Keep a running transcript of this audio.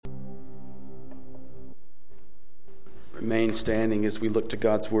remain standing as we look to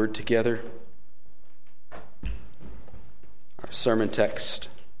God's Word together. Our sermon text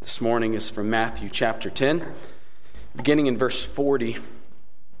this morning is from Matthew chapter 10, beginning in verse 40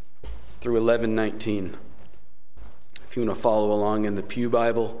 through 11:19. If you want to follow along in the Pew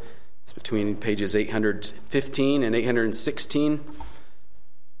Bible, it's between pages 815 and 816. You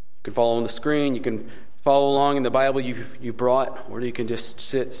can follow on the screen. You can follow along in the Bible you brought, or you can just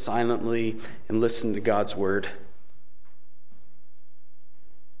sit silently and listen to God's Word.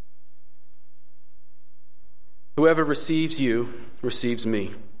 Whoever receives you receives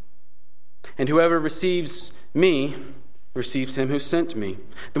me, and whoever receives me receives him who sent me.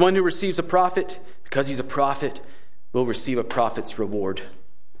 The one who receives a prophet, because he's a prophet, will receive a prophet's reward.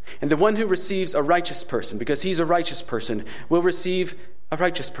 And the one who receives a righteous person, because he's a righteous person, will receive a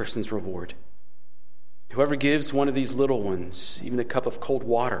righteous person's reward. Whoever gives one of these little ones even a cup of cold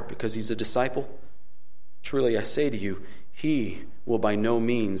water because he's a disciple, truly I say to you, he will by no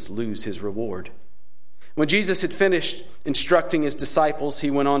means lose his reward. When Jesus had finished instructing his disciples,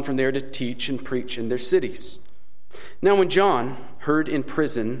 he went on from there to teach and preach in their cities. Now when John heard in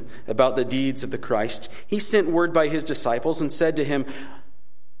prison about the deeds of the Christ, he sent word by his disciples and said to him,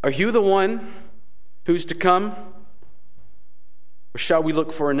 "Are you the one who's to come, or shall we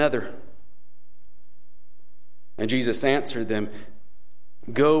look for another?" And Jesus answered them,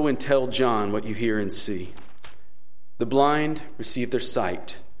 "Go and tell John what you hear and see. The blind receive their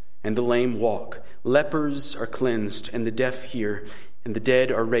sight, and the lame walk. Lepers are cleansed, and the deaf hear, and the dead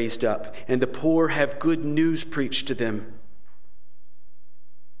are raised up, and the poor have good news preached to them.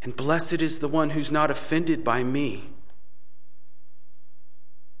 And blessed is the one who's not offended by me."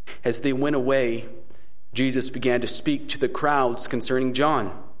 As they went away, Jesus began to speak to the crowds concerning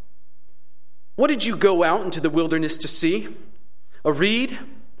John. "What did you go out into the wilderness to see? A reed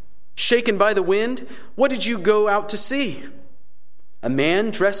shaken by the wind? What did you go out to see? A man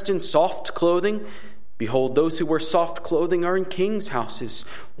dressed in soft clothing? Behold, those who wear soft clothing are in kings' houses.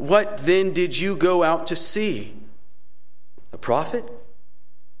 What then did you go out to see? A prophet?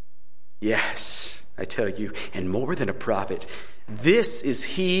 Yes, I tell you, and more than a prophet. This is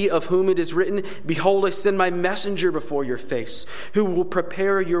he of whom it is written, 'Behold, I send my messenger before your face, who will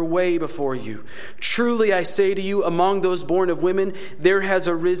prepare your way before you.' Truly I say to you, among those born of women, there has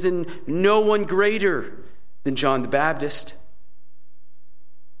arisen no one greater than John the Baptist.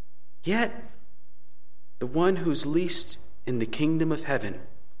 Yet the one who's least in the kingdom of heaven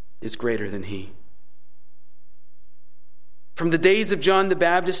is greater than he. From the days of John the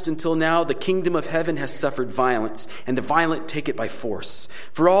Baptist until now, the kingdom of heaven has suffered violence, and the violent take it by force.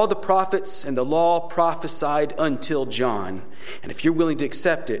 For all the prophets and the law prophesied until John. And if you're willing to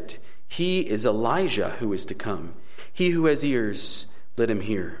accept it, he is Elijah who is to come. He who has ears, let him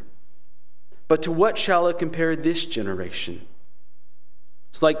hear. But to what shall I compare this generation?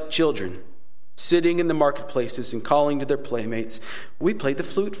 It's like children sitting in the marketplaces and calling to their playmates, 'We played the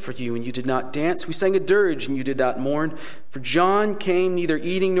flute for you, and you did not dance. We sang a dirge, and you did not mourn. For John came neither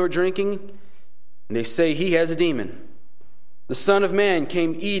eating nor drinking, and they say he has a demon. The Son of Man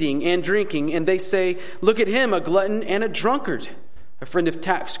came eating and drinking, and they say, Look at him, a glutton and a drunkard, a friend of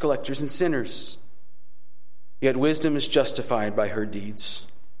tax collectors and sinners. Yet wisdom is justified by her deeds.'"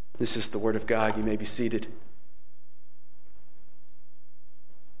 This is the word of God. You may be seated.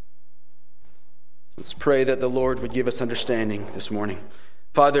 Let's pray that the Lord would give us understanding this morning.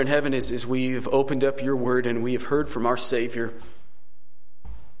 Father in heaven, as we've opened up your word and we have heard from our Savior,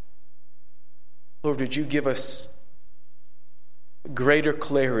 Lord, would you give us greater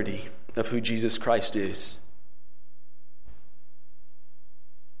clarity of who Jesus Christ is?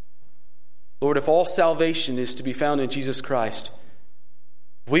 Lord, if all salvation is to be found in Jesus Christ,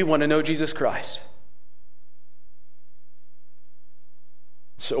 we want to know Jesus Christ.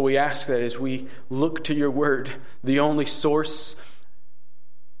 So we ask that as we look to your word, the only source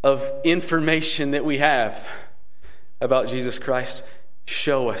of information that we have about Jesus Christ,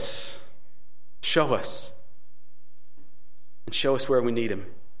 show us, and show us where we need him.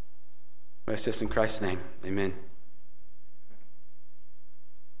 I ask this in Christ's name, amen.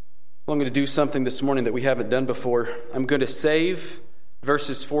 Well, I'm going to do something this morning that we haven't done before. I'm going to save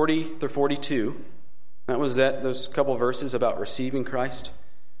verses 40 through 42. Those couple verses about receiving Christ.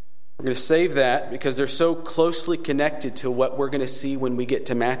 We're going to save that because they're so closely connected to what we're going to see when we get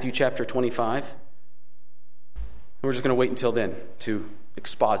to Matthew chapter 25. We're just going to wait until then to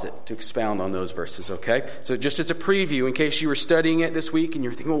expound on those verses, okay? So just as a preview, in case you were studying it this week and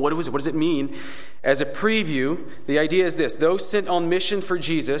you're thinking, well, what does it mean? As a preview, the idea is this: those sent on mission for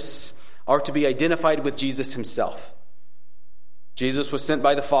Jesus are to be identified with Jesus himself. Jesus was sent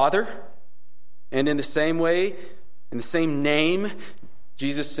by the Father, and in the same way, In the same name,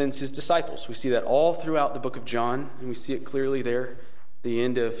 Jesus sends his disciples. We see that all throughout the book of John, and we see it clearly there, the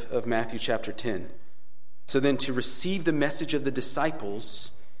end of Matthew chapter 10. So then to receive the message of the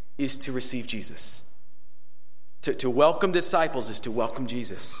disciples is to receive Jesus. To welcome the disciples is to welcome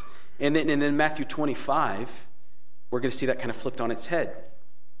Jesus. And then in Matthew 25, we're going to see that kind of flipped on its head.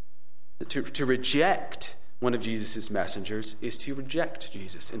 To reject one of Jesus' messengers is to reject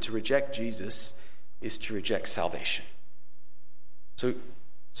Jesus. And to reject Jesus is to reject salvation. So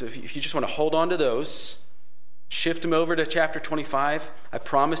if you just want to hold on to those, shift them over to chapter 25. I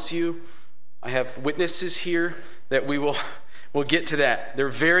promise you, I have witnesses here that we'll get to that. They're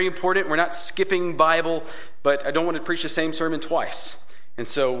very important. We're not skipping Bible, but I don't want to preach the same sermon twice. And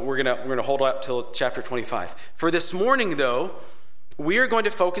so we're gonna hold out till chapter 25. For this morning, though, we are going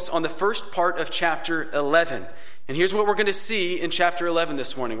to focus on the first part of chapter 11. And here's what we're going to see in chapter 11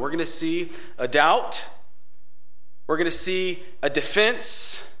 this morning. We're going to see a doubt, we're going to see a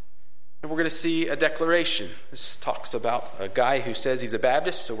defense, and we're going to see a declaration. This talks about a guy who says he's a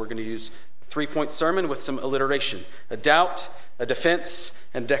Baptist, so we're going to use a 3-point sermon with some alliteration. A doubt, a defense,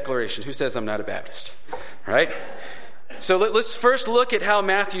 and a declaration. Who says I'm not a Baptist? All right? So let's first look at how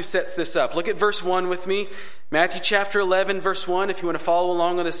Matthew sets this up. Look at verse 1 with me. Matthew chapter 11, verse 1. If you want to follow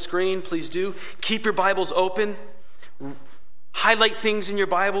along on the screen, please do. Keep your Bibles open. Highlight things in your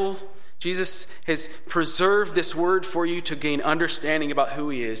Bible. Jesus has preserved this word for you to gain understanding about who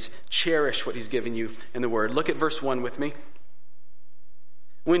he is. Cherish what he's given you in the word. Look at verse 1 with me.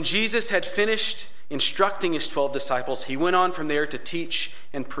 When Jesus had finished instructing his 12 disciples, he went on from there to teach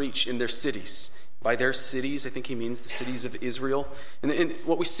and preach in their cities. By their cities, I think he means the cities of Israel. And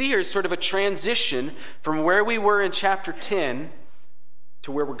what we see here is sort of a transition from where we were in chapter 10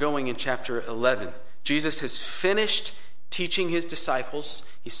 to where we're going in chapter 11. Jesus has finished teaching his disciples.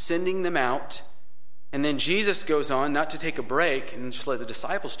 He's sending them out. And then Jesus goes on, not to take a break and just let the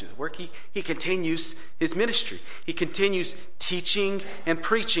disciples do the work. He continues his ministry. He continues teaching and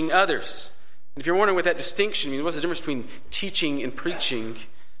preaching others. And if you're wondering what that distinction means, what's the difference between teaching and preaching?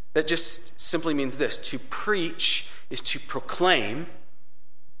 That just simply means this. To preach is to proclaim.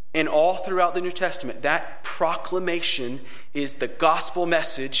 And all throughout the New Testament, that proclamation is the gospel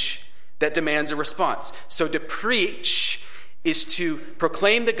message that demands a response. So to preach is to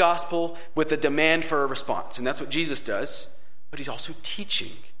proclaim the gospel with a demand for a response. And that's what Jesus does. But he's also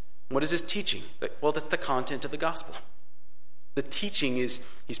teaching. What is his teaching? Well, that's the content of the gospel. The teaching is,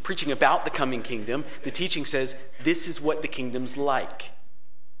 he's preaching about the coming kingdom. The teaching says, this is what the kingdom's like.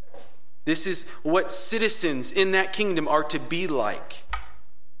 This is what citizens in that kingdom are to be like.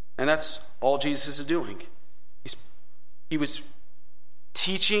 And that's all Jesus is doing. He was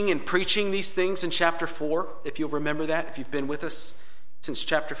teaching and preaching these things in chapter 4, if you'll remember that, if you've been with us since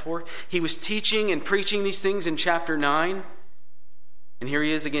chapter 4. He was teaching and preaching these things in chapter 9. And here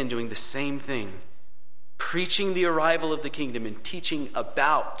he is again doing the same thing. Preaching the arrival of the kingdom and teaching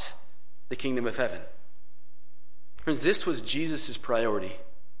about the kingdom of heaven. Friends, this was Jesus' priority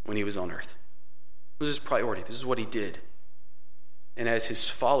when he was on earth. It was his priority. This is what he did. And as his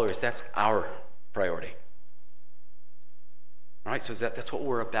followers, that's our priority. All right, so that's what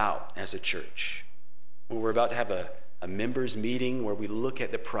we're about as a church. We're about to have a members meeting where we look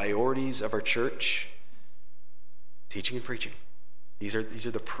at the priorities of our church. Teaching and preaching. These are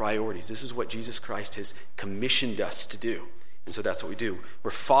the priorities. This is what Jesus Christ has commissioned us to do. And so that's what we do.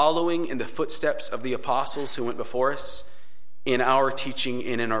 We're following in the footsteps of the apostles who went before us in our teaching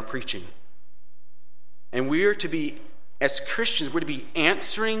and in our preaching. And we are to be, as Christians, we're to be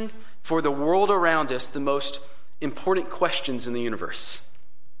answering for the world around us the most important questions in the universe.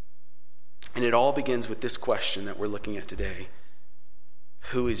 And it all begins with this question that we're looking at today.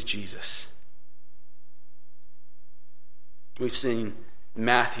 Who is Jesus? We've seen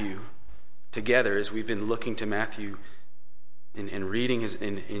Matthew together as we've been looking to Matthew and reading his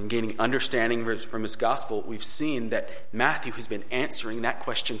and gaining understanding from his gospel. We've seen that Matthew has been answering that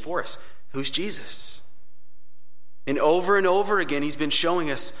question for us. Who's Jesus? And over again, he's been showing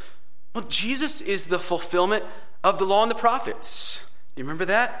us, well, Jesus is the fulfillment of the law and the prophets. You remember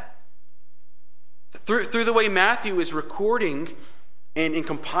that? Through the way Matthew is recording and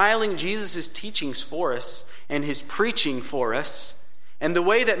compiling Jesus' teachings for us and his preaching for us, and the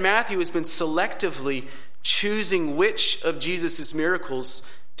way that Matthew has been selectively choosing which of Jesus' miracles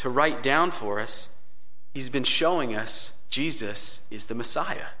to write down for us, he's been showing us Jesus is the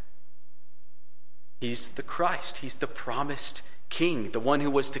Messiah. He's the Christ. He's the promised King, the one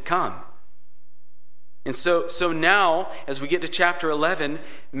who was to come. And so now, as we get to chapter 11,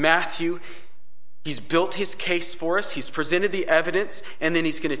 Matthew He's built his case for us. He's presented the evidence, and then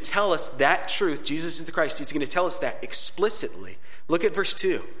he's going to tell us that truth. Jesus is the Christ. He's going to tell us that explicitly. Look at verse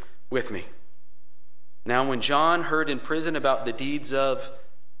 2 with me. Now, when John heard in prison about the deeds of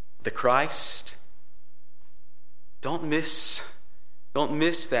the Christ, don't miss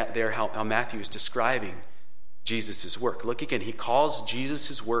that there, how Matthew is describing Jesus' work. Look again. He calls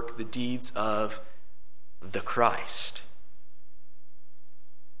Jesus' work the deeds of the Christ.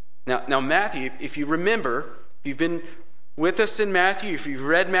 Now, Matthew, if you remember, if you've been with us in Matthew, if you've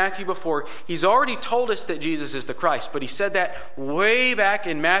read Matthew before, he's already told us that Jesus is the Christ, but he said that way back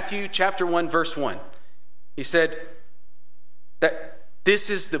in Matthew chapter 1, verse 1. He said that this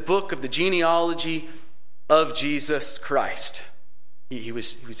is the book of the genealogy of Jesus Christ. He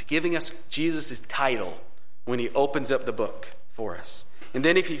was giving us Jesus' title when he opens up the book for us. And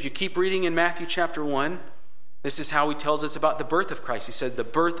then if you keep reading in Matthew chapter 1, this is how he tells us about the birth of Christ. He said the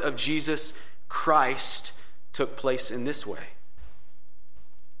birth of Jesus Christ took place in this way.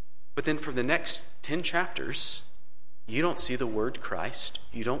 But then for the next 10 chapters, you don't see the word Christ.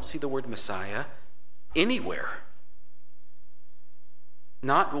 You don't see the word Messiah anywhere.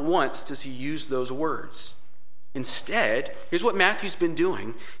 Not once does he use those words. Instead, here's what Matthew's been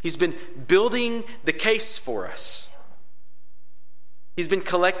doing. He's been building the case for us. He's been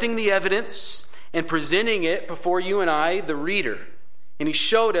collecting the evidence and presenting it before you and I, the reader. And he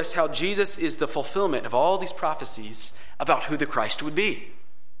showed us how Jesus is the fulfillment of all these prophecies about who the Christ would be.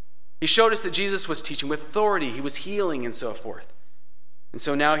 He showed us that Jesus was teaching with authority. He was healing and so forth. And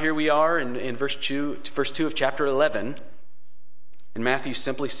so now here we are in verse 2 of chapter 11. And Matthew's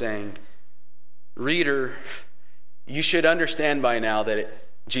simply saying, reader, you should understand by now that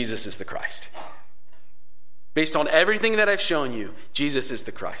Jesus is the Christ. Based on everything that I've shown you, Jesus is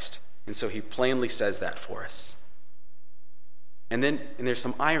the Christ. And so he plainly says that for us. And there's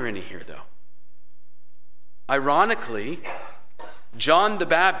some irony here, though. Ironically, John the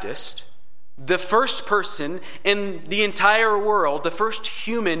Baptist, the first person in the entire world, the first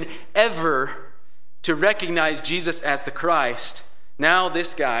human ever to recognize Jesus as the Christ, now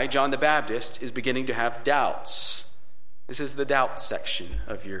this guy, John the Baptist, is beginning to have doubts. This is the doubt section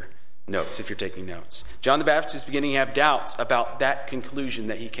of your notes, if you're taking notes. John the Baptist is beginning to have doubts about that conclusion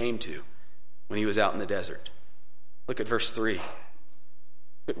that he came to when he was out in the desert. Look at verse 3.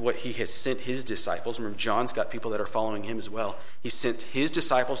 Look at what he has sent his disciples. Remember, John's got people that are following him as well. He sent his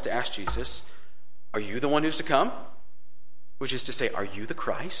disciples to ask Jesus, are you the one who's to come? Which is to say, are you the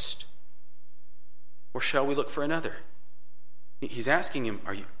Christ? Or shall we look for another? He's asking him,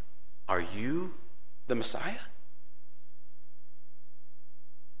 are you the Messiah?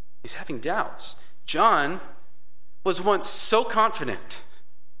 He's having doubts. John was once so confident.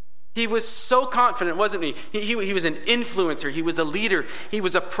 He was so confident, wasn't he? He was an influencer. He was a leader. He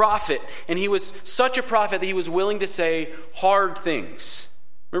was a prophet. And he was such a prophet that he was willing to say hard things.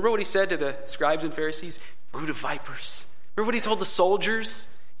 Remember what he said to the scribes and Pharisees? Brood of vipers. Remember what he told the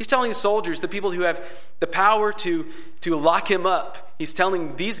soldiers? He's telling the soldiers, the people who have the power to lock him up. He's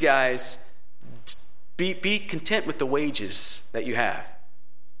telling these guys, be content with the wages that you have.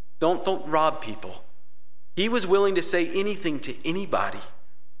 Don't rob people. He was willing to say anything to anybody.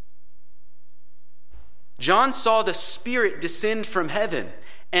 John saw the Spirit descend from heaven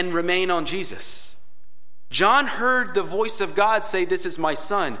and remain on Jesus. John heard the voice of God say, this is my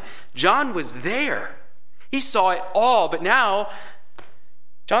son. John was there. He saw it all, but now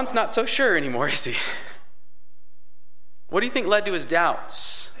John's not so sure anymore, is he? What do you think led to his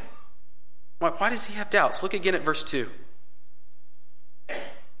doubts? Why does he have doubts? Look again at verse 2.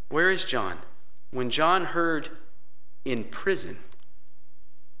 Where is John? When John heard in prison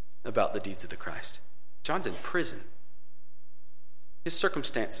about the deeds of the Christ. John's in prison. His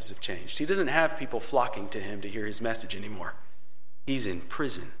circumstances have changed. He doesn't have people flocking to him to hear his message anymore. He's in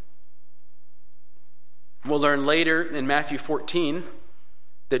prison. We'll learn later in Matthew 14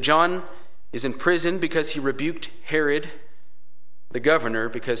 that John is in prison because he rebuked Herod, the governor,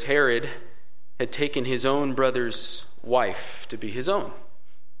 because Herod had taken his own brother's wife to be his own.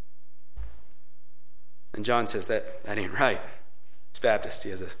 And John says that ain't right. He's Baptist. He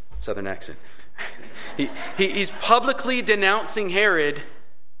has a southern accent. He's publicly denouncing Herod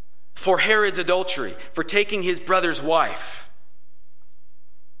for Herod's adultery, for taking his brother's wife.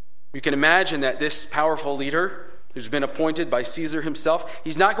 You can imagine that this powerful leader who's been appointed by Caesar himself,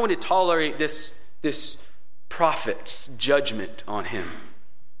 he's not going to tolerate this prophet's judgment on him.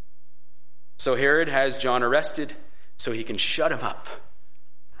 So Herod has John arrested so he can shut him up.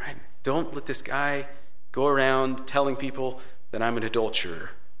 Right? Don't let this guy go around telling people that I'm an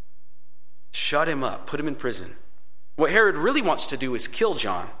adulterer. Shut him up. Put him in prison. What Herod really wants to do is kill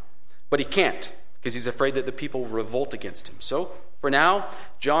John, but he can't because he's afraid that the people will revolt against him. So, for now,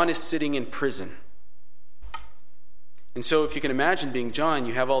 John is sitting in prison. And so if you can imagine being John,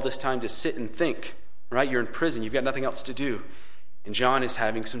 you have all this time to sit and think, right? You're in prison. You've got nothing else to do. And John is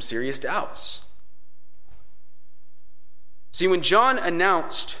having some serious doubts. See, when John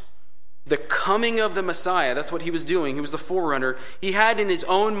announced the coming of the Messiah, that's what he was doing. He was the forerunner. He had in his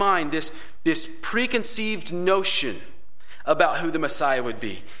own mind this preconceived notion about who the Messiah would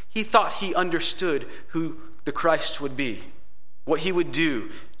be. He thought he understood who the Christ would be, what he would do.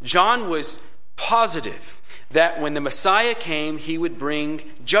 John was positive that when the Messiah came, he would bring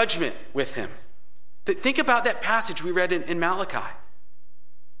judgment with him. Think about that passage we read in Malachi.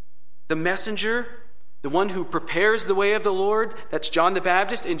 The messenger, the one who prepares the way of the Lord, that's John the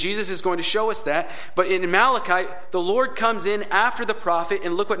Baptist, and Jesus is going to show us that. But in Malachi, the Lord comes in after the prophet,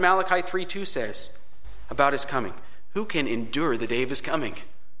 and look what Malachi 3:2 says about his coming. Who can endure the day of his coming?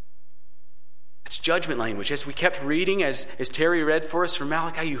 It's judgment language. As we kept reading, as Terry read for us from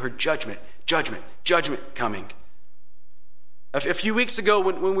Malachi, you heard judgment, judgment, judgment coming. A few weeks ago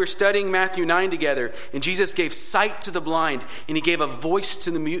when we were studying Matthew 9 together, and Jesus gave sight to the blind, and he gave a voice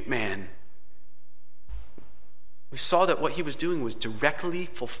to the mute man, we saw that what he was doing was directly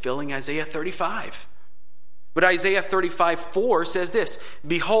fulfilling Isaiah 35. But Isaiah 35:4 says this,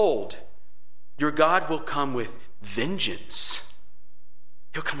 "Behold, your God will come with vengeance."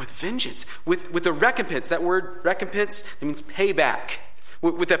 He'll come with vengeance, with a recompense. That word recompense, it means payback.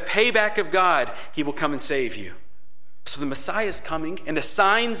 With the payback of God, he will come and save you. So the Messiah is coming, and the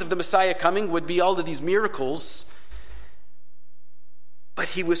signs of the Messiah coming would be all of these miracles. But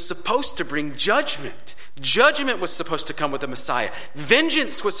he was supposed to bring judgment. Judgment was supposed to come with the Messiah.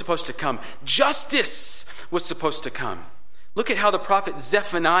 Vengeance was supposed to come. Justice was supposed to come. Look at how the prophet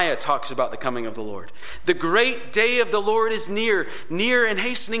Zephaniah talks about the coming of the Lord. "The great day of the Lord is near, near and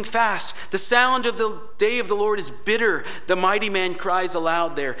hastening fast. The sound of the day of the Lord is bitter. The mighty man cries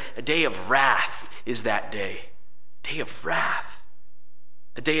aloud there. A day of wrath is that day." Day of wrath.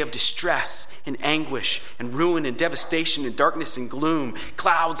 A day of distress and anguish and ruin and devastation and darkness and gloom,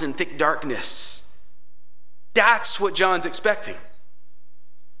 clouds and thick darkness. That's what John's expecting.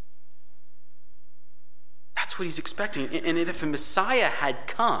 That's what he's expecting. And if a Messiah had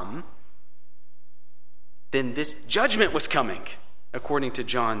come, then this judgment was coming, according to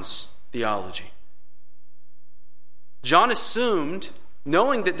John's theology. John assumed,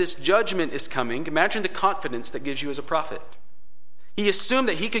 knowing that this judgment is coming, imagine the confidence that gives you as a prophet. He assumed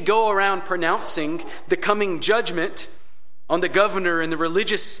that he could go around pronouncing the coming judgment on the governor and the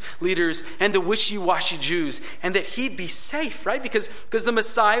religious leaders and the wishy-washy Jews, and that he'd be safe, right? Because the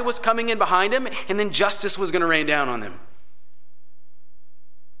Messiah was coming in behind him, and then justice was going to rain down on them.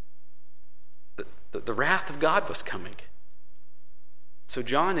 The wrath of God was coming. So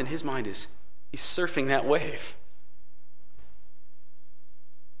John, in his mind, he's surfing that wave.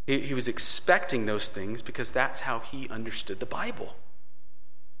 He was expecting those things because that's how he understood the Bible.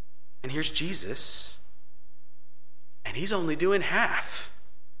 And here's Jesus, and he's only doing half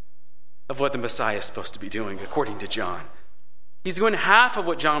of what the Messiah is supposed to be doing, according to John. He's doing half of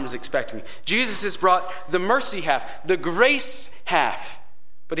what John was expecting. Jesus has brought the mercy half, the grace half,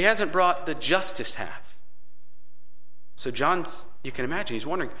 but he hasn't brought the justice half. So John, you can imagine, he's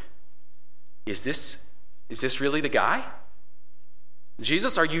wondering, is this really the guy?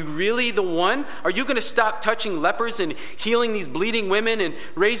 Jesus, are you really the one? Are you going to stop touching lepers and healing these bleeding women and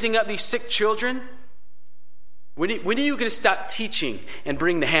raising up these sick children? When are you going to stop teaching and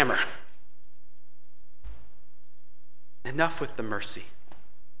bring the hammer? Enough with the mercy.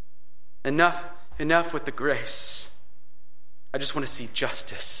 Enough with the grace. I just want to see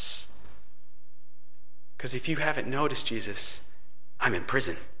justice. Because if you haven't noticed, Jesus, I'm in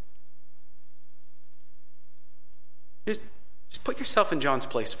prison. Just put yourself in John's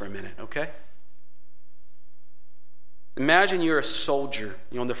place for a minute, okay? Imagine you're a soldier,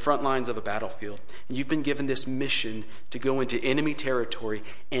 on the front lines of a battlefield, and you've been given this mission to go into enemy territory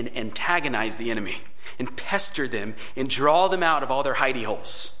and antagonize the enemy and pester them and draw them out of all their hidey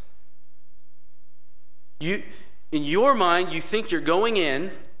holes. In your mind, you think you're going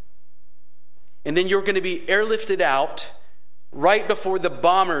in, and then you're going to be airlifted out right before the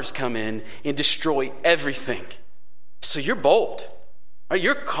bombers come in and destroy everything. So you're bold.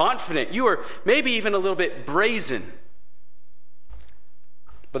 You're confident. You are maybe even a little bit brazen.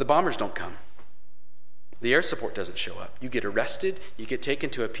 But the bombers don't come. The air support doesn't show up. You get arrested. You get taken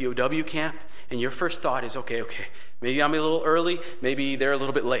to a POW camp. And your first thought is, okay, maybe I'm a little early. Maybe they're a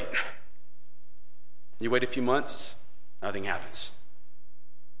little bit late. You wait a few months. Nothing happens.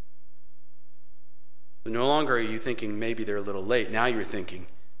 So no longer are you thinking maybe they're a little late. Now you're thinking,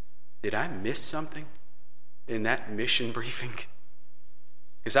 did I miss something in that mission briefing?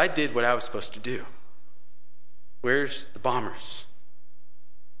 Because I did what I was supposed to do. Where's the bombers?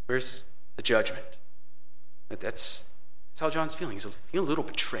 Where's the judgment? That's how John's feeling. He's feeling a little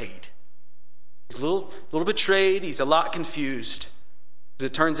betrayed. He's a little betrayed. He's a lot confused. Because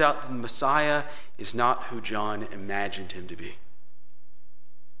it turns out the Messiah is not who John imagined him to be.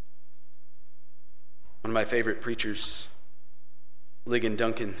 One of my favorite preachers, Ligon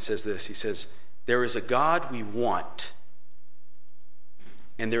Duncan, says this. He says, there is a God we want,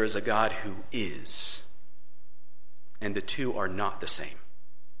 and there is a God who is. And the two are not the same.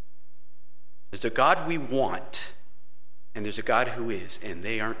 There's a God we want, and there's a God who is, and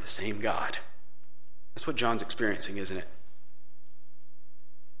they aren't the same God. That's what John's experiencing, isn't it?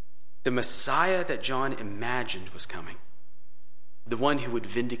 The Messiah that John imagined was coming. The one who would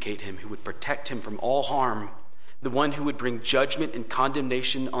vindicate him, who would protect him from all harm. The one who would bring judgment and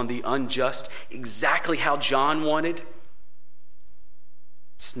condemnation on the unjust, exactly how John wanted.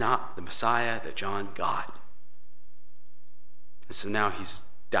 It's not the Messiah that John got. And so now he's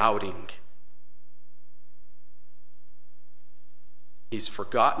doubting. He's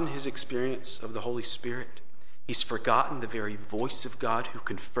forgotten his experience of the Holy Spirit. He's forgotten the very voice of God who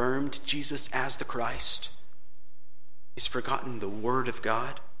confirmed Jesus as the Christ. He's forgotten the Word of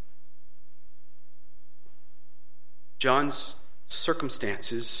God. John's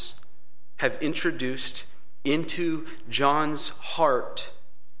circumstances have introduced into John's heart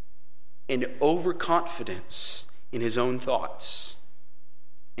an overconfidence in his own thoughts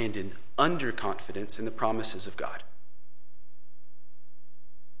and an underconfidence in the promises of God.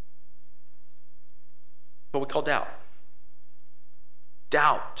 What we call doubt.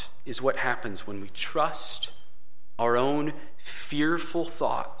 Doubt is what happens when we trust our own fearful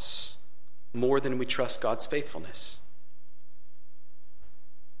thoughts more than we trust God's faithfulness.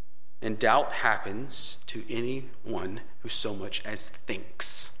 And doubt happens to anyone who so much as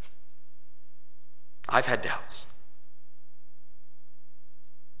thinks. I've had doubts.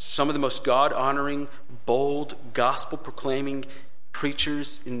 Some of the most God-honoring, bold, gospel-proclaiming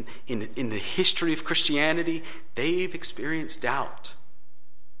preachers in the history of Christianity, they've experienced doubt.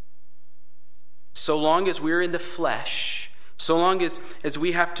 So long as we're in the flesh, so long as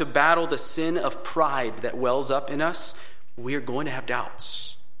we have to battle the sin of pride that wells up in us, we are going to have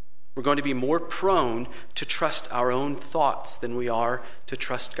doubts. We're going to be more prone to trust our own thoughts than we are to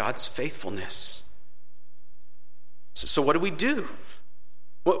trust God's faithfulness. So what do we do?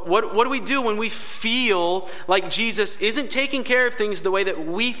 What do we do when we feel like Jesus isn't taking care of things the way that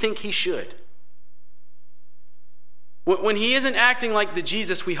we think he should? When he isn't acting like the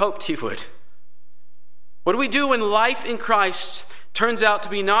Jesus we hoped he would? What do we do when life in Christ turns out to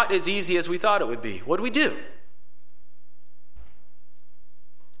be not as easy as we thought it would be? What do we do?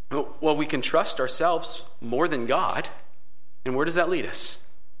 Well, we can trust ourselves more than God. And where does that lead us?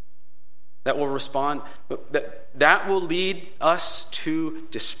 That will lead us to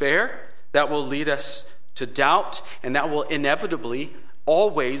despair. That will lead us to doubt. And that will inevitably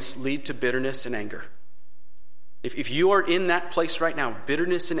always lead to bitterness and anger. If you are in that place right now,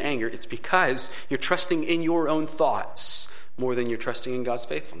 bitterness and anger, it's because you're trusting in your own thoughts more than you're trusting in God's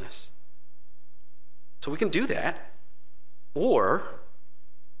faithfulness. So we can do that. Or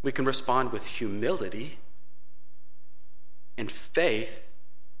we can respond with humility and faith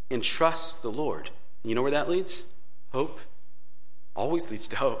and trust the Lord. You know where that leads? Hope. Always leads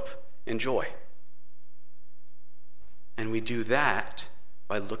to hope and joy. And we do that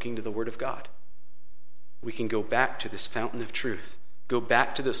by looking to the Word of God. We can go back to this fountain of truth. Go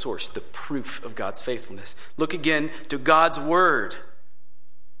back to the source, the proof of God's faithfulness. Look again to God's Word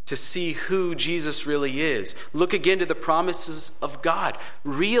to see who Jesus really is. Look again to the promises of God.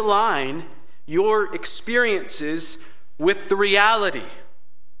 Realign your experiences with the reality.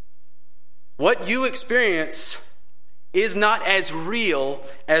 What you experience is not as real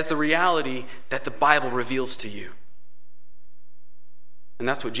as the reality that the Bible reveals to you. And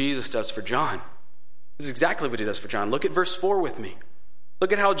that's what Jesus does for John. This is exactly what he does for John. Look at verse 4 with me.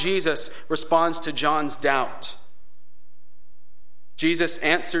 Look at how Jesus responds to John's doubt. Jesus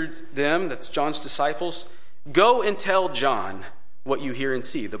answered them, that's John's disciples, "Go and tell John what you hear and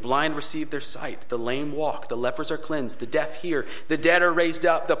see. The blind receive their sight, the lame walk, the lepers are cleansed, the deaf hear, the dead are raised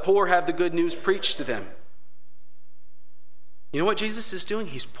up, the poor have the good news preached to them." You know what Jesus is doing?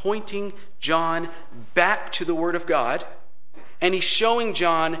 He's pointing John back to the Word of God, and he's showing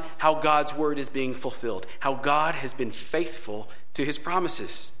John how God's Word is being fulfilled, how God has been faithful to his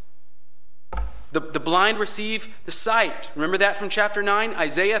promises. The blind receive the sight. Remember that from chapter 9?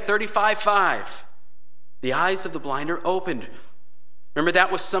 Isaiah 35:5. The eyes of the blind are opened. Remember,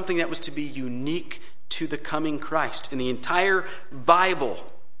 that was something that was to be unique to the coming Christ. In the entire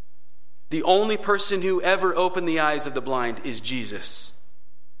Bible, the only person who ever opened the eyes of the blind is Jesus.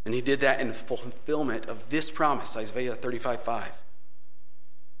 And he did that in fulfillment of this promise, Isaiah 35:5.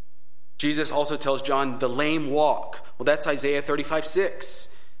 Jesus also tells John, the lame walk. Well, that's Isaiah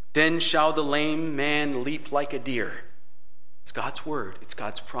 35:6. Then shall the lame man leap like a deer. It's God's word. It's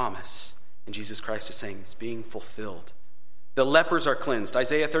God's promise. And Jesus Christ is saying it's being fulfilled. The lepers are cleansed.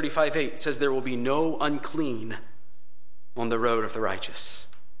 Isaiah 35:8 says there will be no unclean on the road of the righteous.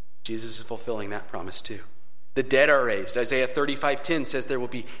 Jesus is fulfilling that promise too. The dead are raised. Isaiah 35:10 says there will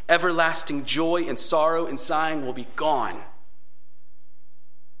be everlasting joy, and sorrow and sighing will be gone.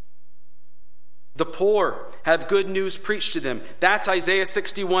 The poor have good news preached to them. That's Isaiah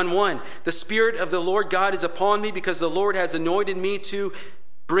 61:1. The Spirit of the Lord God is upon me, because the Lord has anointed me to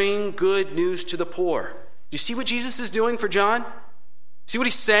bring good news to the poor. Do you see what Jesus is doing for John? See what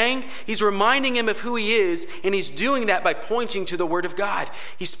he's saying? He's reminding him of who he is, and he's doing that by pointing to the Word of God.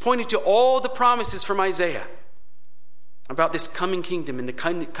 He's pointing to all the promises from Isaiah about this coming kingdom and the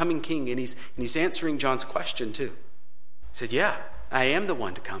coming king, and he's answering John's question too. He said, yeah, I am the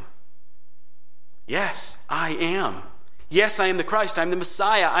one to come. Yes, I am. Yes, I am the Christ. I'm the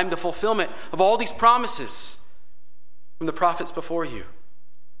Messiah. I'm the fulfillment of all these promises from the prophets before you.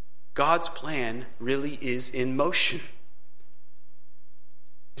 God's plan really is in motion.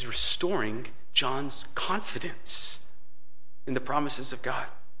 He's restoring John's confidence in the promises of God.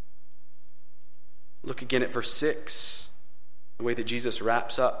 Look again at verse 6, the way that Jesus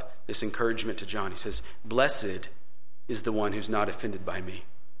wraps up this encouragement to John. He says, blessed is the one who's not offended by me.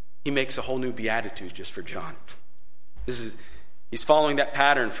 He makes a whole new beatitude just for John. He's following that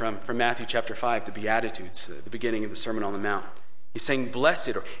pattern from Matthew chapter 5, the Beatitudes, the beginning of the Sermon on the Mount. He's saying, blessed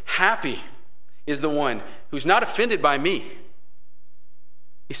or happy is the one who's not offended by me.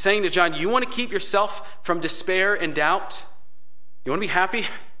 He's saying to John, you want to keep yourself from despair and doubt? You want to be happy?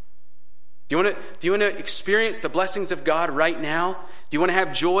 Do you want to experience the blessings of God right now? Do you want to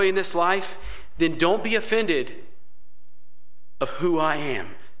have joy in this life? Then don't be offended of who I am.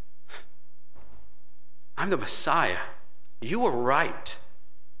 I'm the Messiah. You were right.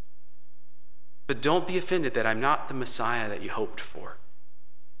 But don't be offended that I'm not the Messiah that you hoped for.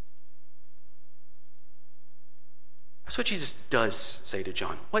 That's what Jesus does say to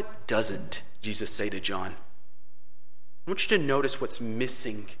John. What doesn't Jesus say to John? I want you to notice what's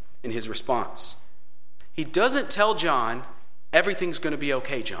missing in his response. He doesn't tell John, everything's going to be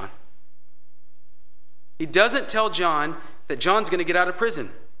okay, John. He doesn't tell John that John's going to get out of prison.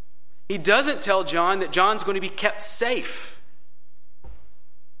 He doesn't tell John that John's going to be kept safe.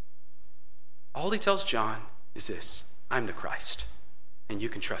 All he tells John is this: I'm the Christ, and you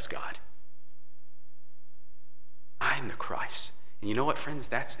can trust God. I'm the Christ. And you know what, friends?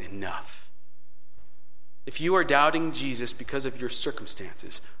 That's enough. If you are doubting Jesus because of your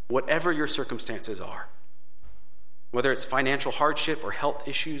circumstances, whatever your circumstances are, whether it's financial hardship or health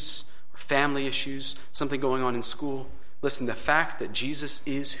issues or family issues, something going on in school, listen, the fact that Jesus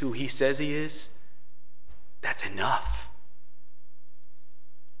is who he says he is, that's enough.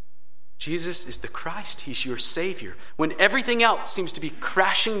 Jesus is the Christ. He's your Savior. When everything else seems to be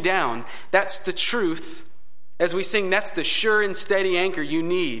crashing down, that's the truth. As we sing, that's the sure and steady anchor you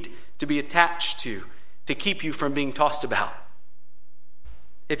need to be attached to keep you from being tossed about.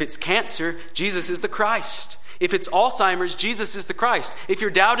 If it's cancer, Jesus is the Christ. If it's Alzheimer's, Jesus is the Christ. If you're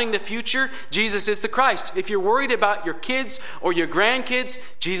doubting the future, Jesus is the Christ. If you're worried about your kids or your grandkids,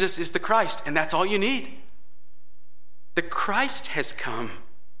 Jesus is the Christ. And that's all you need. The Christ has come,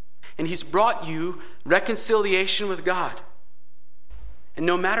 and he's brought you reconciliation with God. And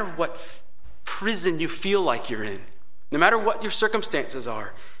no matter what prison you feel like you're in, no matter what your circumstances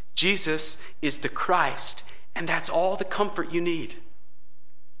are, Jesus is the Christ, and that's all the comfort you need.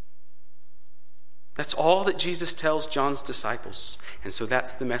 That's all that Jesus tells John's disciples. And so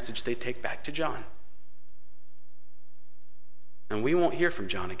that's the message they take back to John. And we won't hear from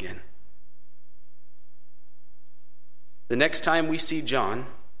John again. The next time we see John,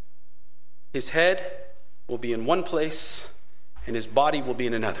 his head will be in one place and his body will be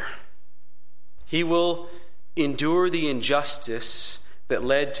in another. He will endure the injustice that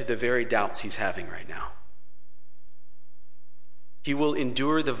led to the very doubts he's having right now. He will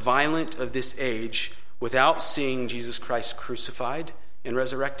endure the violence of this age without seeing Jesus Christ crucified and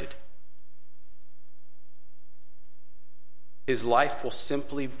resurrected. His life will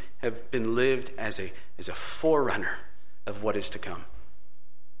simply have been lived as a forerunner of what is to come.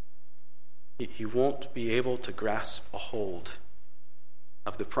 He won't be able to grasp a hold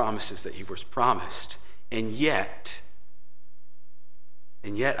of the promises that he was promised. And yet,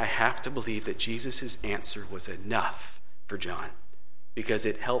 And yet I have to believe that Jesus' answer was enough for John, because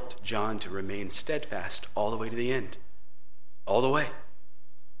it helped John to remain steadfast all the way to the end. All the way.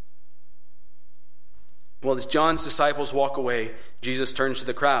 Well, as John's disciples walk away, Jesus turns to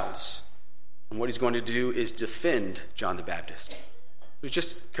the crowds. And what he's going to do is defend John the Baptist. He's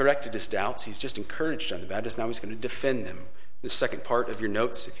just corrected his doubts. He's just encouraged John the Baptist. Now he's going to defend them. The second part of your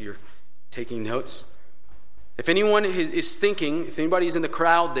notes, if you're taking notes. If anyone is thinking, if anybody's in the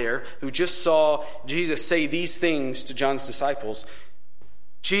crowd there who just saw Jesus say these things to John's disciples,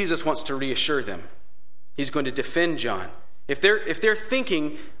 Jesus wants to reassure them. He's going to defend John. If they're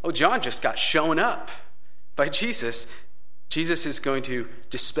thinking, oh, John just got shown up by Jesus, Jesus is going to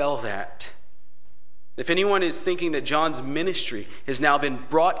dispel that. If anyone is thinking that John's ministry has now been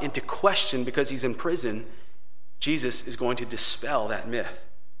brought into question because he's in prison, Jesus is going to dispel that myth.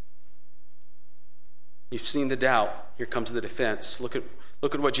 You've seen the doubt. Here comes the defense. Look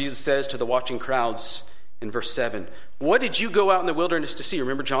at what Jesus says to the watching crowds in verse 7. What did you go out in the wilderness to see?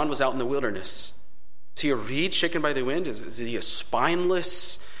 Remember, John was out in the wilderness. Is he a reed shaken by the wind? Is he a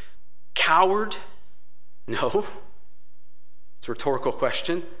spineless coward? No. It's a rhetorical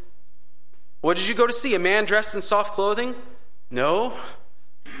question. What did you go to see? A man dressed in soft clothing? No.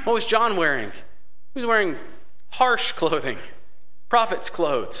 What was John wearing? He was wearing harsh clothing, prophet's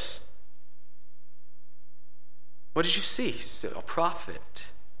clothes. What did you see? He said, a prophet.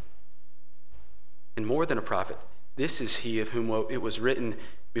 And more than a prophet. This is he of whom it was written,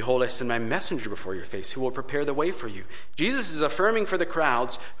 behold, I send my messenger before your face, who will prepare the way for you. Jesus is affirming for the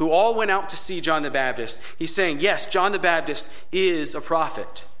crowds who all went out to see John the Baptist. He's saying, yes, John the Baptist is a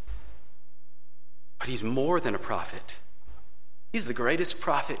prophet. But he's more than a prophet. He's the greatest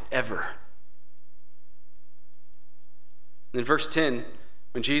prophet ever. In verse 10,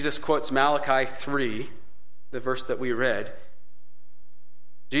 when Jesus quotes Malachi 3, the verse that we read,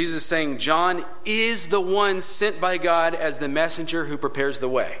 Jesus is saying John is the one sent by God as the messenger who prepares the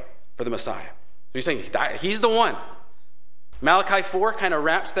way for the Messiah. So he's saying he's the one. Malachi 4 kind of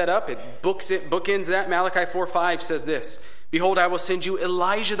wraps that up. It bookends that. Malachi 4:5 says this, behold, I will send you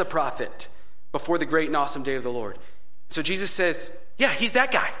Elijah the prophet before the great and awesome day of the Lord. So Jesus says, yeah, he's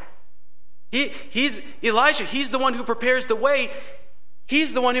that guy. He's Elijah. He's the one who prepares the way.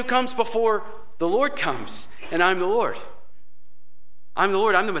 He's the one who comes before the Lord comes. And I'm the Lord. I'm the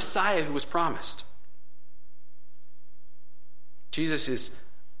Lord. I'm the Messiah who was promised. Jesus is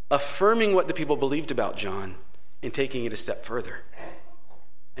affirming what the people believed about John and taking it a step further.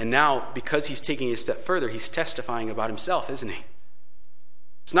 And now, because he's taking it a step further, he's testifying about himself, isn't he?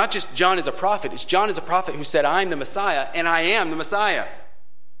 It's not just John as a prophet. It's John as a prophet who said, I'm the Messiah, and I am the Messiah.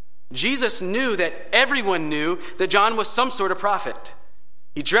 Jesus knew that everyone knew that John was some sort of prophet.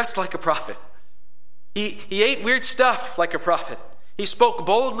 He dressed like a prophet. He ate weird stuff like a prophet. He spoke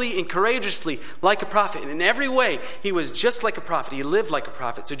boldly and courageously like a prophet. And in every way, he was just like a prophet. He lived like a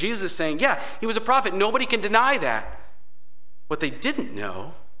prophet. So Jesus is saying, yeah, he was a prophet. Nobody can deny that. What they didn't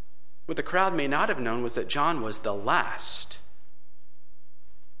know, what the crowd may not have known, was that John was the last.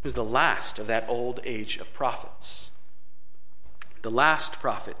 He was the last of that old age of prophets. The last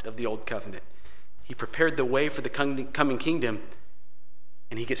prophet of the old covenant. He prepared the way for the coming kingdom,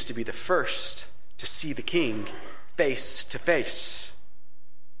 and he gets to be the first to see the king face to face.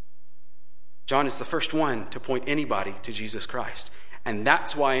 John is the first one to point anybody to Jesus Christ. And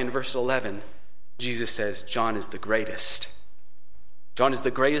that's why in verse 11, Jesus says, John is the greatest. John is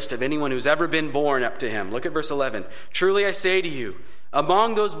the greatest of anyone who's ever been born up to him. Look at verse 11. Truly I say to you,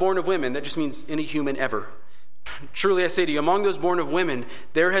 among those born of women, that just means any human ever. Truly I say to you, among those born of women,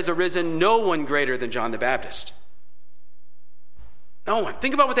 there has arisen no one greater than John the Baptist. No one.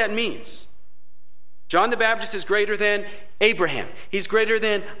 Think about what that means. John the Baptist is greater than Abraham. He's greater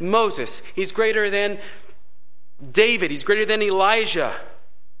than Moses. He's greater than David. He's greater than Elijah.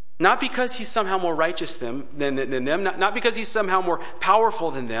 Not because he's somehow more righteous than them. Not because he's somehow more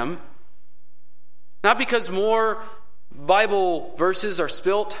powerful than them. Not because more Bible verses are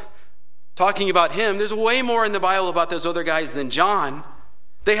spilt talking about him. There's way more in the Bible about those other guys than John.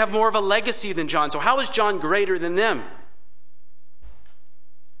 They have more of a legacy than John. So how is John greater than them?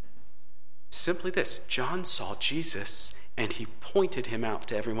 Simply this: John saw Jesus and he pointed him out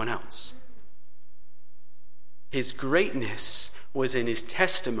to everyone else. His greatness was in his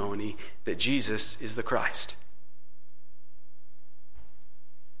testimony that Jesus is the Christ.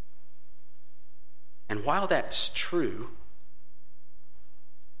 And while that's true,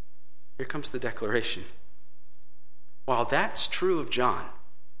 here comes the declaration. While that's true of John,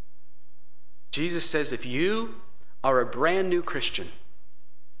 Jesus says, if you are a brand new Christian,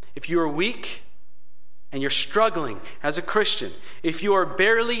 if you are weak, and you're struggling as a Christian, if you are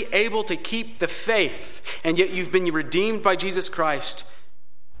barely able to keep the faith, and yet you've been redeemed by Jesus Christ,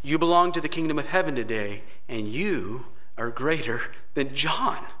 you belong to the kingdom of heaven today, and you are greater than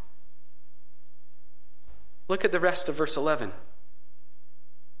John. Look at the rest of verse 11.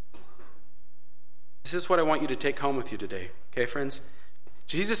 This is what I want you to take home with you today. Okay, friends?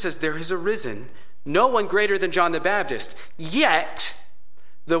 Jesus says, there has arisen no one greater than John the Baptist, yet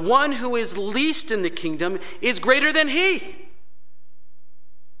the one who is least in the kingdom is greater than he.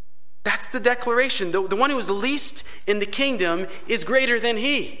 That's the declaration. The one who is least in the kingdom is greater than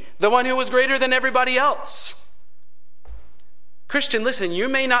he. The one who was greater than everybody else. Christian, listen, you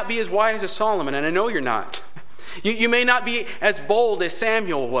may not be as wise as Solomon, and I know you're not. You may not be as bold as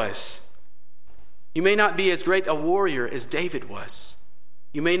Samuel was. You may not be as great a warrior as David was.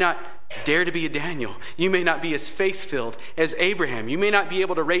 You may not dare to be a Daniel. You may not be as faith-filled as Abraham. You may not be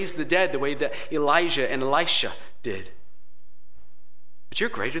able to raise the dead the way that Elijah and Elisha did. But you're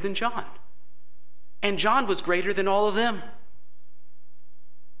greater than John. And John was greater than all of them.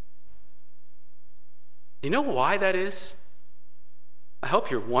 Do you know why that is? I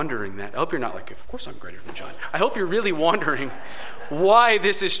hope you're wondering that. I hope you're not like, of course I'm greater than John. I hope you're really wondering why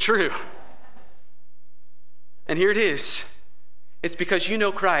this is true. And here it is. It's because you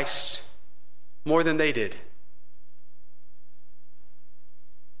know Christ more than they did.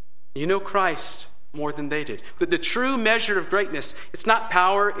 You know Christ more than they did. The true measure of greatness, it's not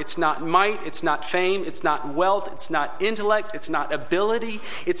power, it's not might, it's not fame, it's not wealth, it's not intellect, it's not ability,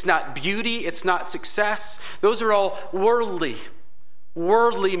 it's not beauty, it's not success. Those are all worldly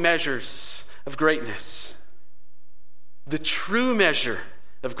measures of greatness. The true measure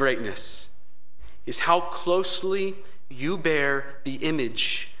of greatness is how closely you bear the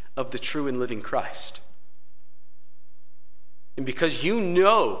image of the true and living Christ. And because you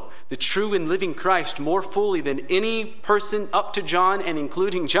know the true and living Christ more fully than any person up to John and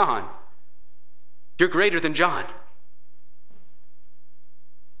including John, you're greater than John.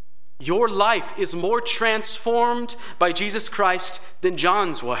 Your life is more transformed by Jesus Christ than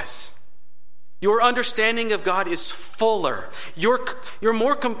John's was. Your understanding of God is fuller. You're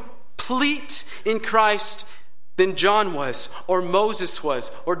more complete in Christ than John was, or Moses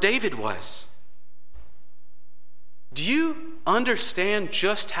was, or David was. Do you understand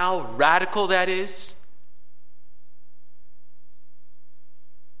just how radical that is?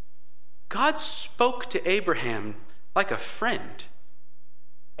 God spoke to Abraham like a friend.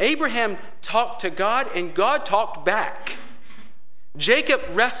 Abraham talked to God, and God talked back. Jacob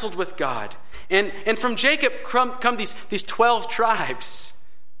wrestled with God. And from Jacob come these 12 tribes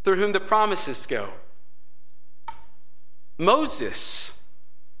through whom the promises go. Moses.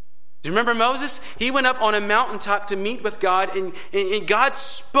 Do you remember Moses? He went up on a mountaintop to meet with God, and God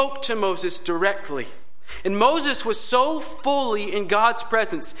spoke to Moses directly. And Moses was so fully in God's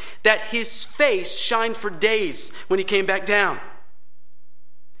presence that his face shined for days when he came back down.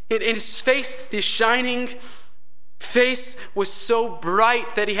 And his face, this shining face, was so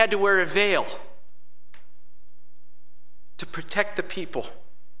bright that he had to wear a veil to protect the people.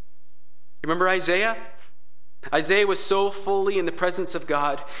 You remember Isaiah? Isaiah was so fully in the presence of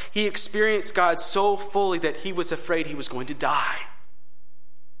God. He experienced God so fully that he was afraid he was going to die.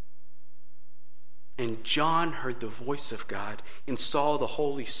 And John heard the voice of God and saw the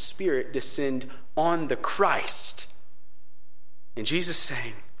Holy Spirit descend on the Christ. And Jesus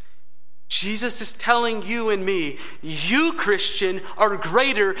is telling you and me, you, Christian, are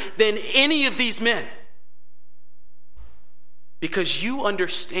greater than any of these men. Because you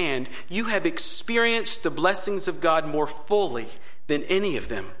understand, you have experienced the blessings of God more fully than any of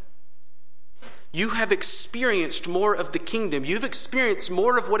them. You have experienced more of the kingdom. You've experienced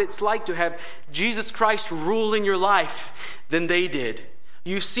more of what it's like to have Jesus Christ rule in your life than they did.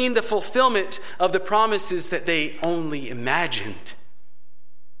 You've seen the fulfillment of the promises that they only imagined.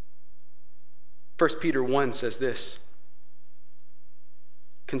 1 Peter 1 says this: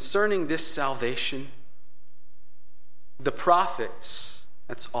 concerning this salvation, the prophets,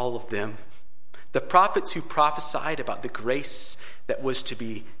 that's all of them, the prophets who prophesied about the grace that was to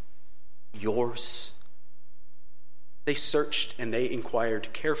be yours, they searched and they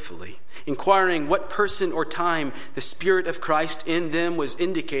inquired carefully, inquiring what person or time the Spirit of Christ in them was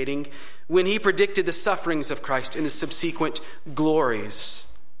indicating when he predicted the sufferings of Christ and the subsequent glories.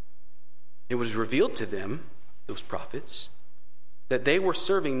 It was revealed to them, those prophets, that they were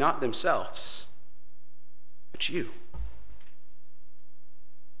serving not themselves, but you,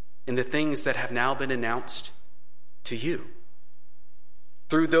 in the things that have now been announced to you,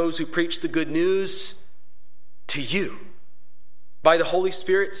 through those who preach the good news to you. by the Holy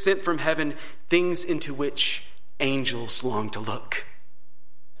Spirit sent from heaven, things into which angels long to look.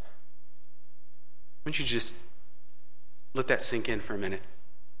 Why don't you just let that sink in for a minute?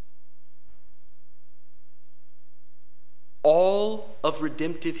 All of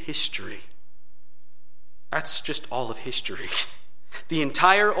redemptive history, that's just all of history. The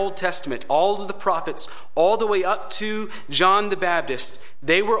entire Old Testament, all of the prophets, all the way up to John the Baptist,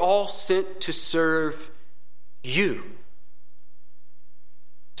 they were all sent to serve you.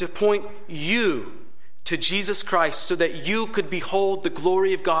 To point you to Jesus Christ so that you could behold the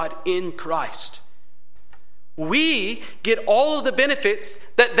glory of God in Christ. We get all of the benefits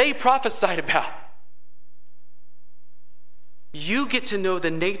that they prophesied about. You get to know the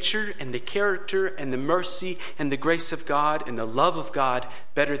nature and the character and the mercy and the grace of God and the love of God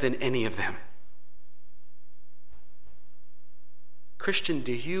better than any of them. Christian,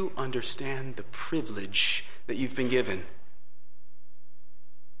 do you understand the privilege that you've been given?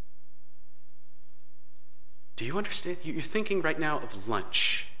 Do you understand? You're thinking right now of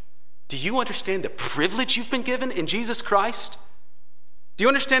lunch. Do you understand the privilege you've been given in Jesus Christ? Do you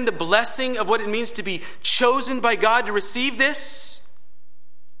understand the blessing of what it means to be chosen by God to receive this?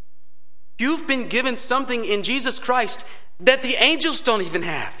 You've been given something in Jesus Christ that the angels don't even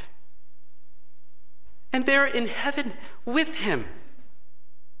have. And they're in heaven with him.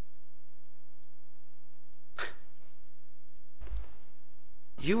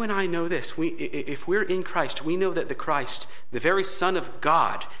 You and I know this. If we're in Christ, we know that the Christ, the very Son of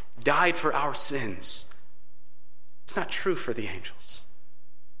God, died for our sins. It's not true for the angels.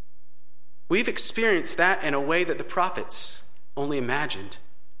 We've experienced that in a way that the prophets only imagined.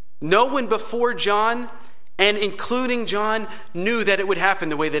 No one before John, and including John, knew that it would happen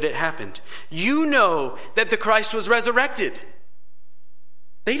the way that it happened. You know that the Christ was resurrected.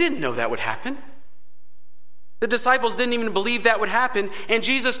 They didn't know that would happen. The disciples didn't even believe that would happen, and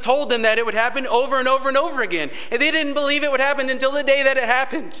Jesus told them that it would happen over and over and over again. And they didn't believe it would happen until the day that it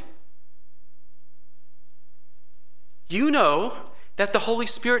happened. You know that the Holy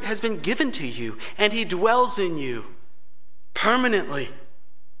Spirit has been given to you, and he dwells in you permanently.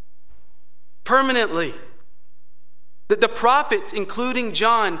 Permanently. That the prophets, including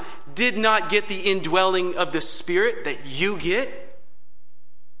John, did not get the indwelling of the Spirit that you get.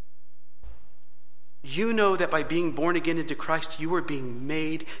 You know that by being born again into Christ, you are being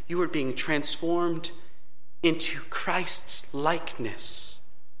made, you are being transformed into Christ's likeness.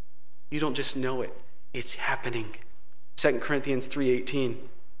 You don't just know it, it's happening. 2 Corinthians 3:18.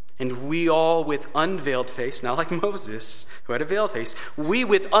 And we all with unveiled face, not like Moses, who had a veiled face, we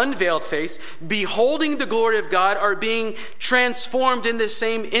with unveiled face, beholding the glory of God, are being transformed in the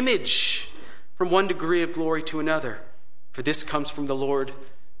same image from one degree of glory to another. For this comes from the Lord,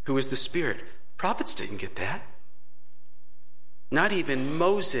 who is the Spirit. Prophets didn't get that. Not even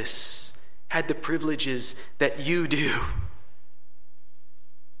Moses had the privileges that you do.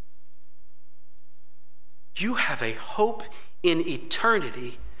 You have a hope in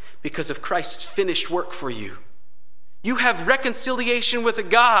eternity because of Christ's finished work for you. You have reconciliation with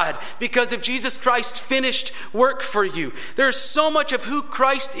God because of Jesus Christ's finished work for you. There's so much of who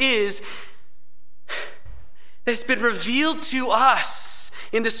Christ is that's been revealed to us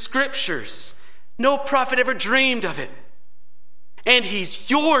in the Scriptures. No prophet ever dreamed of it. And he's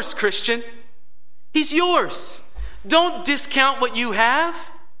yours, Christian. He's yours. Don't discount what you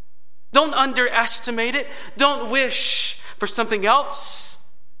have. Don't underestimate it. Don't wish for something else.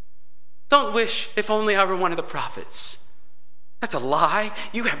 Don't wish, if only I were one of the prophets. That's a lie.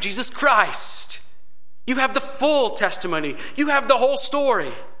 You have Jesus Christ. You have the full testimony. You have the whole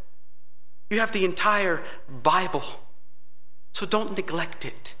story. You have the entire Bible. So don't neglect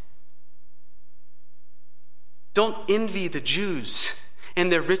it. Don't envy the Jews and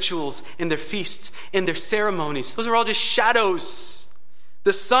their rituals and their feasts and their ceremonies. Those are all just shadows.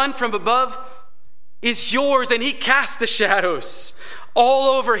 The sun from above is yours, and he casts the shadows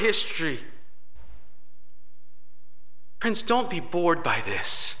all over history. Friends, don't be bored by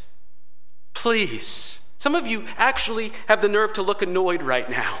this. Please. Some of you actually have the nerve to look annoyed right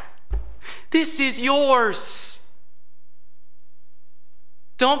now. This is yours.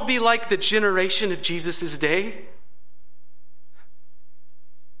 Don't be like the generation of Jesus' day.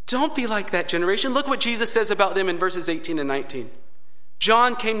 Don't be like that generation. Look what Jesus says about them in verses 18 and 19.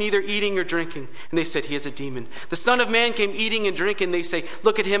 John came neither eating or drinking, and they said, he is a demon. The Son of Man came eating and drinking, and they say,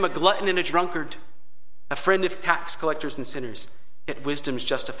 look at him, a glutton and a drunkard, a friend of tax collectors and sinners. Yet wisdom is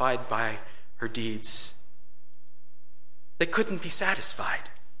justified by her deeds. They couldn't be satisfied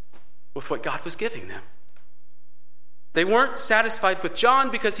with what God was giving them. They weren't satisfied with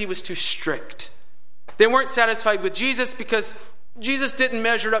John because he was too strict. They weren't satisfied with Jesus because Jesus didn't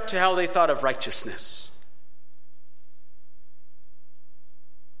measure up to how they thought of righteousness.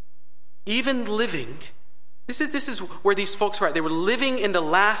 Even living, this is where these folks were at. They were living in the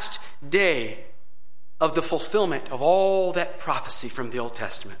last day of the fulfillment of all that prophecy from the Old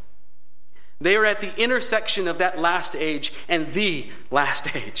Testament. They are at the intersection of that last age and the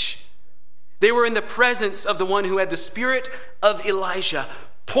last age. They were in the presence of the one who had the spirit of Elijah,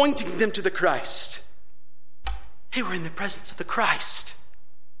 pointing them to the Christ. They were in the presence of the Christ.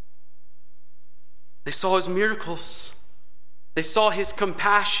 They saw his miracles. They saw his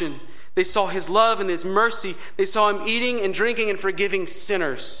compassion. They saw his love and his mercy. They saw him eating and drinking and forgiving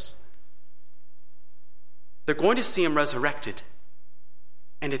sinners. They're going to see him resurrected.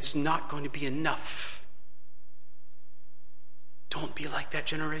 And it's not going to be enough. Don't be like that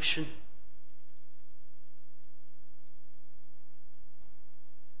generation.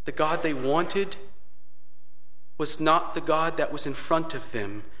 The God they wanted was not the God that was in front of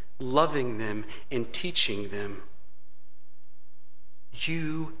them, loving them and teaching them.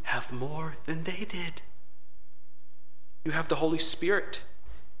 You have more than they did. You have the Holy Spirit.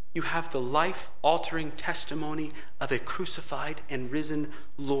 You have the life-altering testimony of a crucified and risen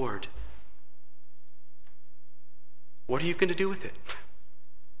Lord. What are you going to do with it?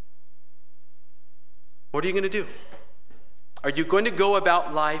 What are you going to do? Are you going to go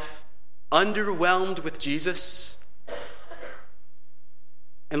about life underwhelmed with Jesus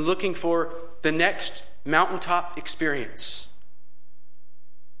and looking for the next mountaintop experience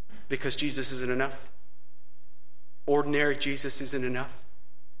because Jesus isn't enough? Ordinary Jesus isn't enough?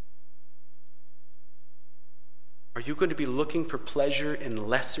 Are you going to be looking for pleasure in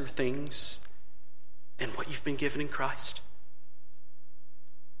lesser things than what you've been given in Christ?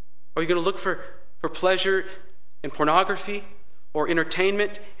 Are you going to look for pleasure in pornography or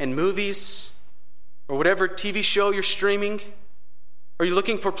entertainment and movies or whatever TV show you're streaming? Are you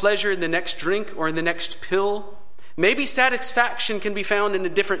looking for pleasure in the next drink or in the next pill? Maybe satisfaction can be found in a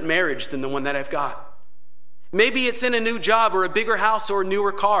different marriage than the one that I've got. Maybe it's in a new job or a bigger house or a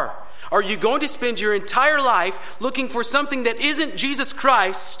newer car. Are you going to spend your entire life looking for something that isn't Jesus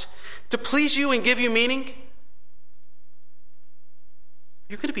Christ to please you and give you meaning?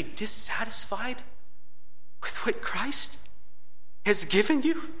 You're going to be dissatisfied with what Christ has given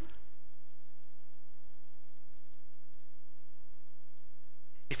you?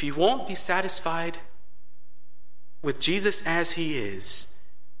 If you won't be satisfied with Jesus as he is,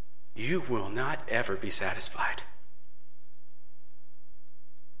 you will not ever be satisfied.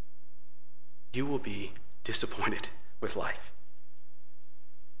 You will be disappointed with life.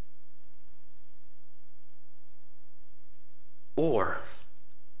 Or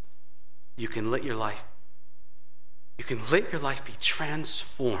you can let your life be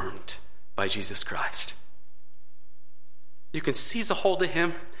transformed by Jesus Christ. You can seize a hold of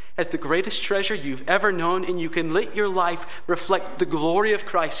him as the greatest treasure you've ever known, and you can let your life reflect the glory of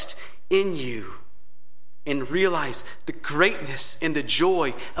Christ in you and realize the greatness and the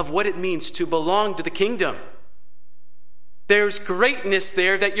joy of what it means to belong to the kingdom. There's greatness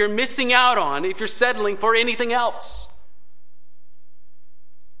there that you're missing out on if you're settling for anything else.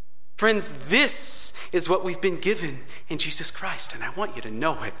 Friends, this is what we've been given in Jesus Christ, and I want you to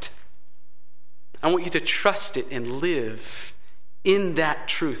know it. I want you to trust it and live in that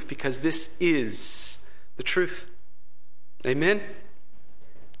truth, because this is the truth. Amen?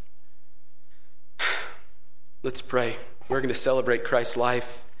 Let's pray. We're going to celebrate Christ's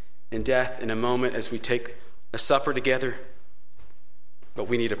life and death in a moment as we take a supper together, but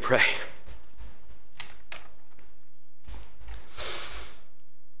we need to pray.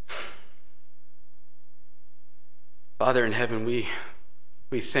 Father in heaven, we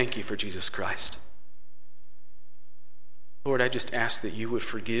thank you for Jesus Christ. Lord, I just ask that you would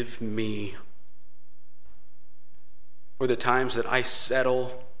forgive me for the times that I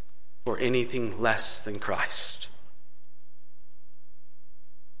settle for anything less than Christ.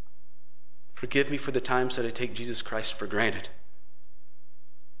 Forgive me for the times that I take Jesus Christ for granted.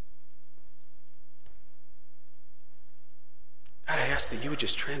 God, I ask that you would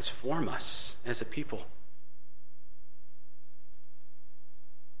just transform us as a people.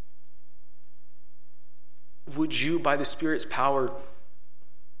 Would you, by the Spirit's power,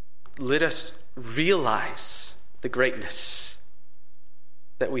 let us realize the greatness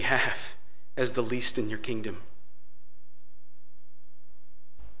that we have as the least in your kingdom?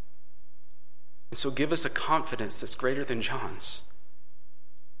 And so give us a confidence that's greater than John's,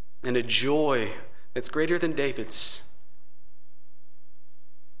 and a joy that's greater than David's.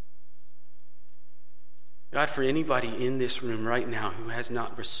 God, for anybody in this room right now who has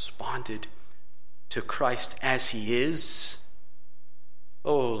not responded to Christ as he is,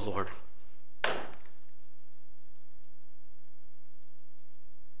 Oh, Lord,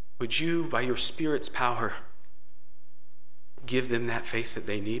 would you, by your Spirit's power, give them that faith that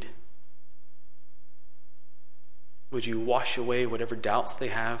they need? Would you wash away whatever doubts they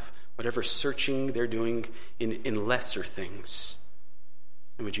have, whatever searching they're doing in lesser things?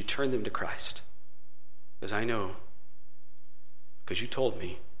 And would you turn them to Christ? Because I know, because you told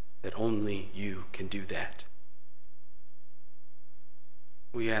me, that only you can do that.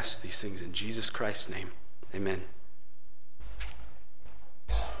 We ask these things in Jesus Christ's name. Amen.